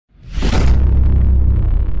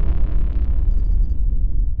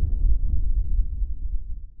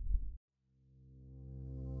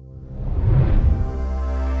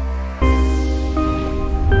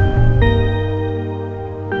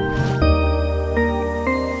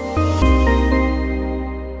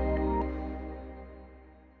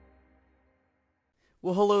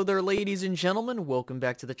Well, hello there, ladies and gentlemen. Welcome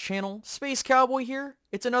back to the channel. Space Cowboy here.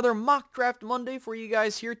 It's another Mock Draft Monday for you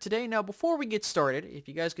guys here today. Now, before we get started, if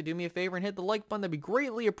you guys could do me a favor and hit the like button, that'd be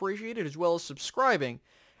greatly appreciated, as well as subscribing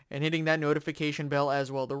and hitting that notification bell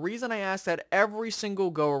as well. The reason I ask that every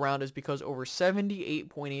single go-around is because over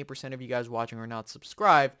 78.8% of you guys watching are not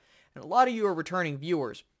subscribed, and a lot of you are returning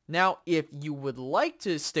viewers. Now, if you would like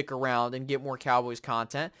to stick around and get more Cowboys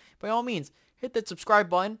content, by all means, hit that subscribe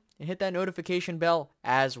button and hit that notification bell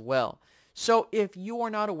as well. So if you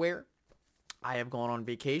are not aware, I have gone on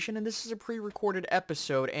vacation and this is a pre-recorded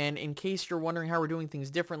episode, and in case you're wondering how we're doing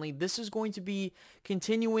things differently, this is going to be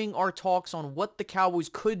continuing our talks on what the Cowboys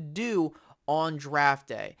could do on draft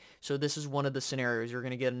day. So this is one of the scenarios. You're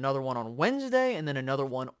going to get another one on Wednesday and then another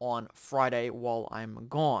one on Friday while I'm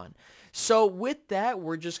gone. So with that,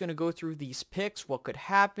 we're just going to go through these picks, what could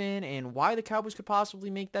happen, and why the Cowboys could possibly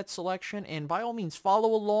make that selection. And by all means,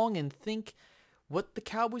 follow along and think what the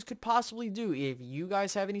Cowboys could possibly do. If you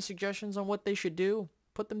guys have any suggestions on what they should do,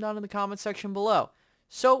 put them down in the comment section below.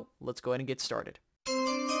 So let's go ahead and get started.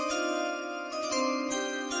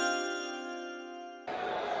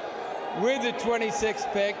 With the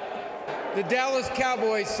 26th pick, the Dallas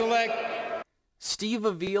Cowboys select Steve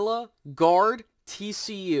Avila, guard,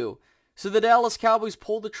 TCU. So the Dallas Cowboys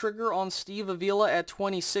pull the trigger on Steve Avila at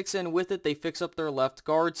 26, and with it, they fix up their left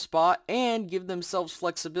guard spot and give themselves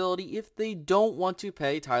flexibility if they don't want to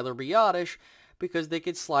pay Tyler Biadasz, because they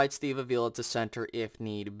could slide Steve Avila to center if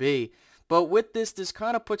need be. But with this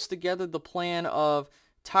kind of puts together the plan of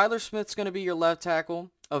Tyler Smith's going to be your left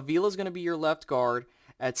tackle, Avila's going to be your left guard,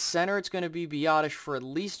 at center it's going to be Biadasz for at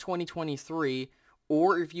least 2023,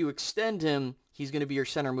 or if you extend him, he's going to be your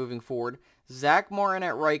center moving forward. Zach Martin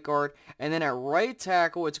at right guard, and then at right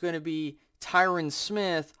tackle, it's going to be Tyron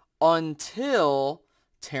Smith until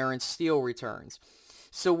Terrence Steele returns.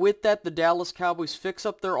 So with that, the Dallas Cowboys fix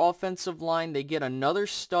up their offensive line. They get another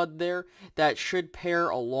stud there that should pair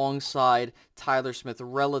alongside Tyler Smith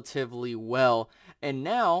relatively well. And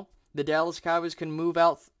now, the Dallas Cowboys can move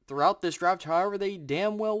out throughout this draft however they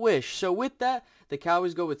damn well wish. So with that, the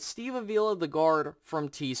Cowboys go with Steve Avila, the guard from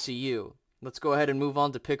TCU. Let's go ahead and move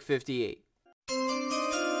on to pick 58.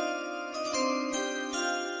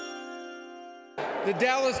 the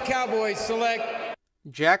Dallas Cowboys select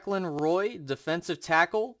Jacqueline Roy, defensive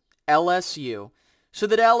tackle, LSU. So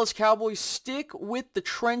the Dallas Cowboys stick with the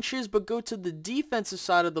trenches but go to the defensive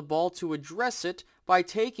side of the ball to address it by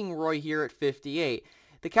taking Roy here at 58.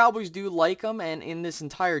 The Cowboys do like him, and in this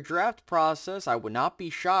entire draft process, I would not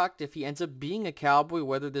be shocked if he ends up being a Cowboy,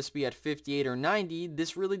 whether this be at 58 or 90.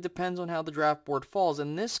 This really depends on how the draft board falls.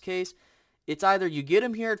 In this case, it's either you get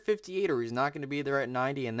him here at 58 or he's not going to be there at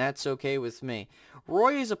 90, and that's okay with me.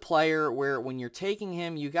 Roy is a player where when you're taking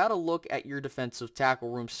him, you got to look at your defensive tackle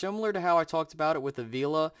room, similar to how I talked about it with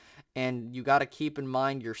Avila, and you got to keep in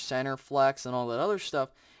mind your center flex and all that other stuff.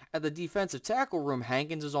 At the defensive tackle room,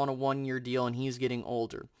 Hankins is on a one-year deal, and he's getting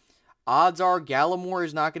older. Odds are Gallimore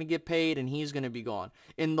is not going to get paid, and he's going to be gone.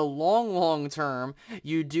 In the long term,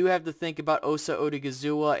 you do have to think about Osa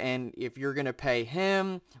Odigizua, and if you're going to pay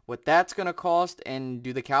him, what that's going to cost, and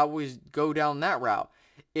do the Cowboys go down that route?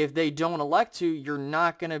 If they don't elect to, you're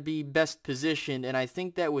not going to be best positioned, and I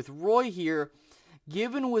think that with Roy here,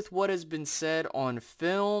 given with what has been said on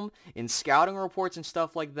film, in scouting reports and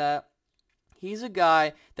stuff like that, he's a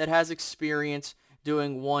guy that has experience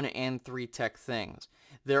doing 1 and 3 tech things.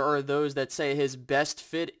 There are those that say his best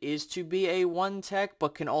fit is to be a 1 tech,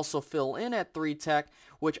 but can also fill in at 3 tech,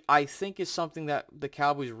 which I think is something that the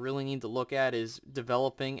Cowboys really need to look at, is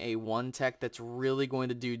developing a 1 tech that's really going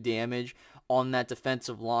to do damage on that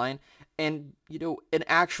defensive line. And, you know, an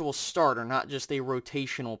actual starter, not just a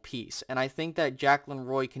rotational piece. And I think that Jacqueline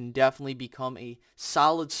Roy can definitely become a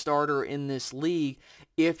solid starter in this league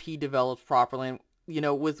if he develops properly. And, you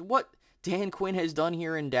know, with what Dan Quinn has done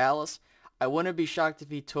here in Dallas, I wouldn't be shocked if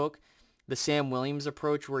he took the Sam Williams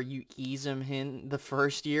approach where you ease him in the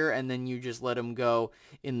first year and then you just let him go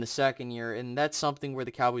in the second year. And that's something where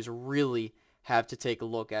the Cowboys really have to take a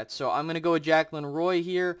look at. So I'm going to go with Jacqueline Roy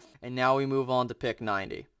here, and now we move on to pick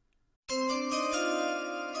 90.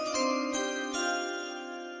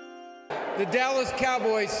 the Dallas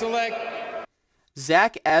Cowboys select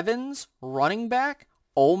Zach Evans, running back,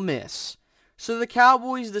 Ole Miss. So the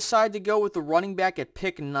Cowboys decide to go with the running back at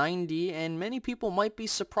pick 90, and many people might be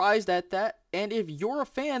surprised at that. And if you're a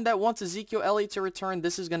fan that wants Ezekiel Elliott to return,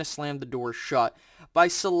 this is going to slam the door shut. By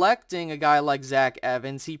selecting a guy like Zach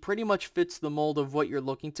Evans, he pretty much fits the mold of what you're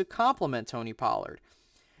looking to complement Tony Pollard.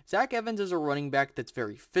 Zach Evans is a running back that's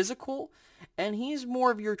very physical, and he's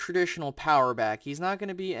more of your traditional power back. He's not going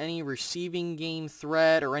to be any receiving game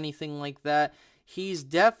threat or anything like that. he's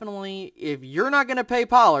definitely, if you're not going to pay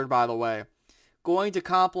Pollard, by the way, going to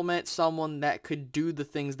complement someone that could do the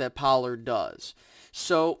things that Pollard does.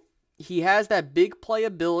 So he has that big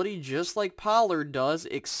playability just like Pollard does,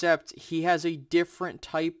 except he has a different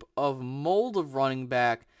type of mold of running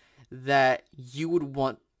back that you would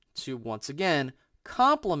want to, once again,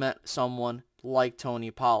 complement someone like Tony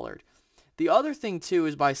Pollard. The other thing, too,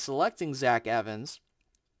 is by selecting Zach Evans,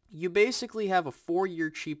 you basically have a 4-year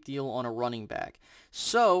cheap deal on a running back.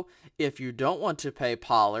 So if you don't want to pay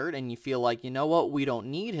Pollard and you feel like, you know what, we don't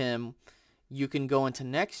need him, you can go into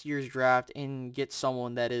next year's draft and get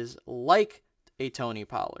someone that is like a Tony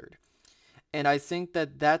Pollard. And I think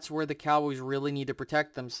that that's where the Cowboys really need to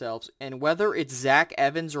protect themselves. And whether it's Zach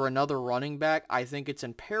Evans or another running back, I think it's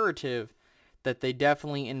imperative that they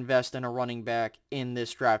definitely invest in a running back in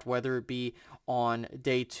this draft, whether it be on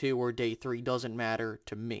day 2 or day 3, doesn't matter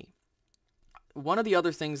to me. One of the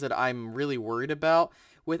other things that I'm really worried about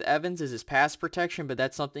with Evans is his pass protection, but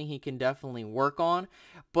that's something he can definitely work on.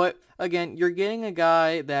 But again, you're getting a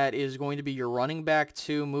guy that is going to be your running back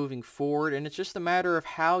too moving forward, and it's just a matter of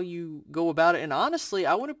how you go about it. And honestly,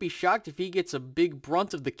 I wouldn't be shocked if he gets a big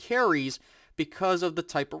brunt of the carries because of the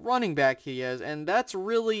type of running back he is. And that's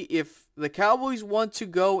really, if the Cowboys want to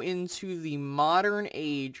go into the modern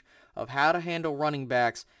age of how to handle running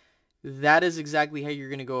backs, that is exactly how you're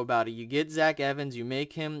going to go about it. You get Zach Evans, you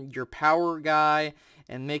make him your power guy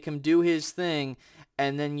and make him do his thing,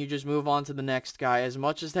 and then you just move on to the next guy. As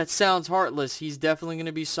much as that sounds heartless, he's definitely going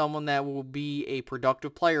to be someone that will be a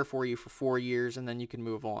productive player for you for 4 years, and then you can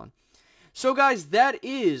move on. So guys, that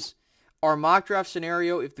is our mock draft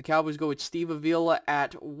scenario. If the Cowboys go with Steve Avila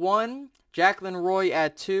at 1, Jacqueline Roy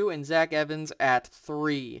at 2, and Zach Evans at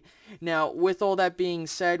 3. Now, with all that being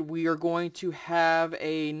said, we are going to have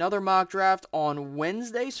another mock draft on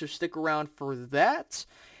Wednesday, so stick around for that.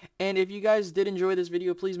 And if you guys did enjoy this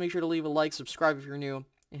video, please make sure to leave a like, subscribe if you're new,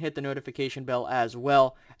 and hit the notification bell as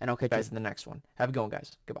well. And I'll catch you guys in the next one. Have a good one,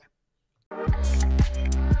 guys. Goodbye.